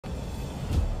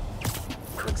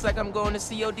Looks like I'm going to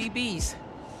CODB's.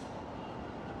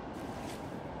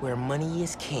 Where money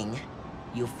is king,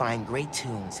 you'll find great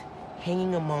tunes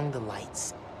hanging among the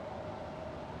lights.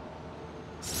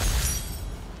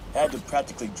 Had to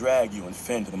practically drag you and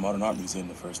Finn to the Modern Art Museum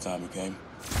the first time we came.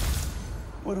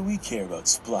 What do we care about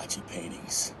splotchy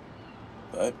paintings?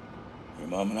 But your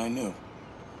mom and I knew.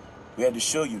 We had to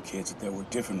show you kids that there were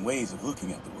different ways of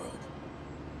looking at the world.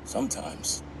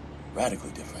 Sometimes radically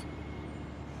different.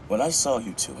 When I saw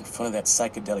you two in front of that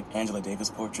psychedelic Angela Davis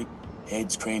portrait,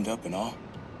 heads craned up and all,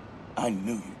 I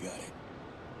knew you got it.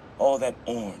 All that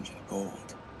orange and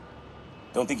gold.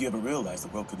 Don't think you ever realized the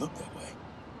world could look that way.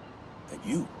 That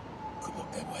you could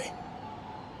look that way.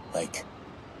 Like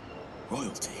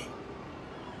royalty.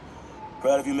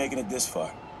 Proud of you making it this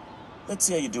far. Let's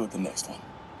see how you do at the next one.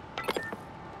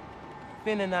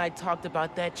 Finn and I talked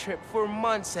about that trip for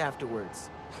months afterwards.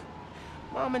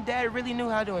 Mom and Dad really knew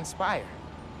how to inspire.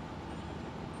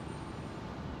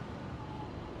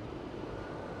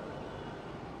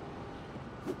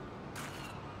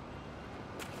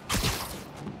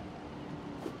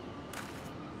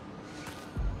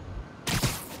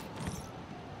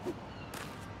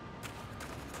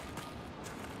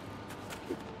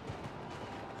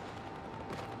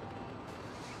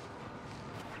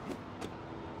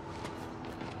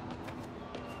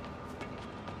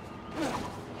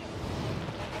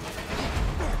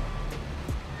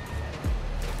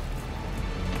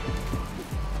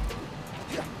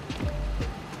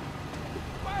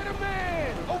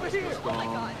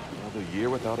 Another year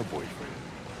without a boyfriend.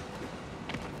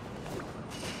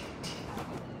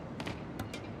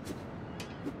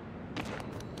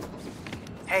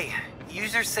 Hey,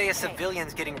 users say a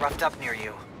civilian's getting roughed up near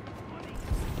you.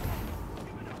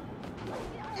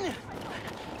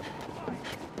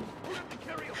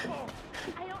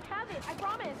 I don't have it, I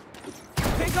promise.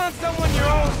 Pick on someone your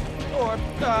own, or,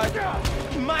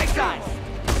 my size.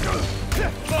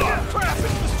 Oh, crap,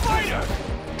 it's the spider!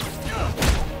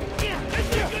 This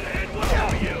is gonna end well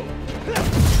for you!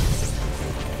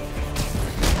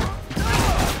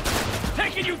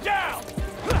 Taking you down!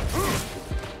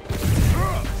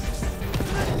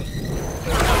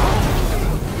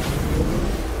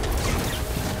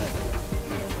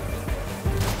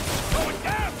 Going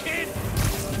down, kid!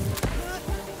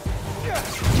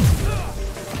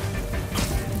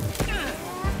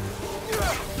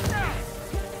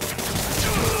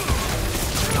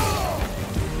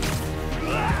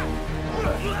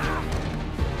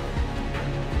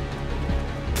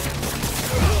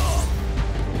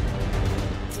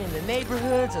 In the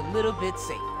neighborhood's a little bit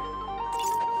safer.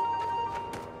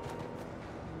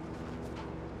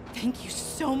 Thank you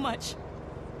so much.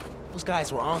 Those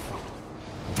guys were awful.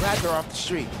 Glad they're off the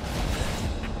street.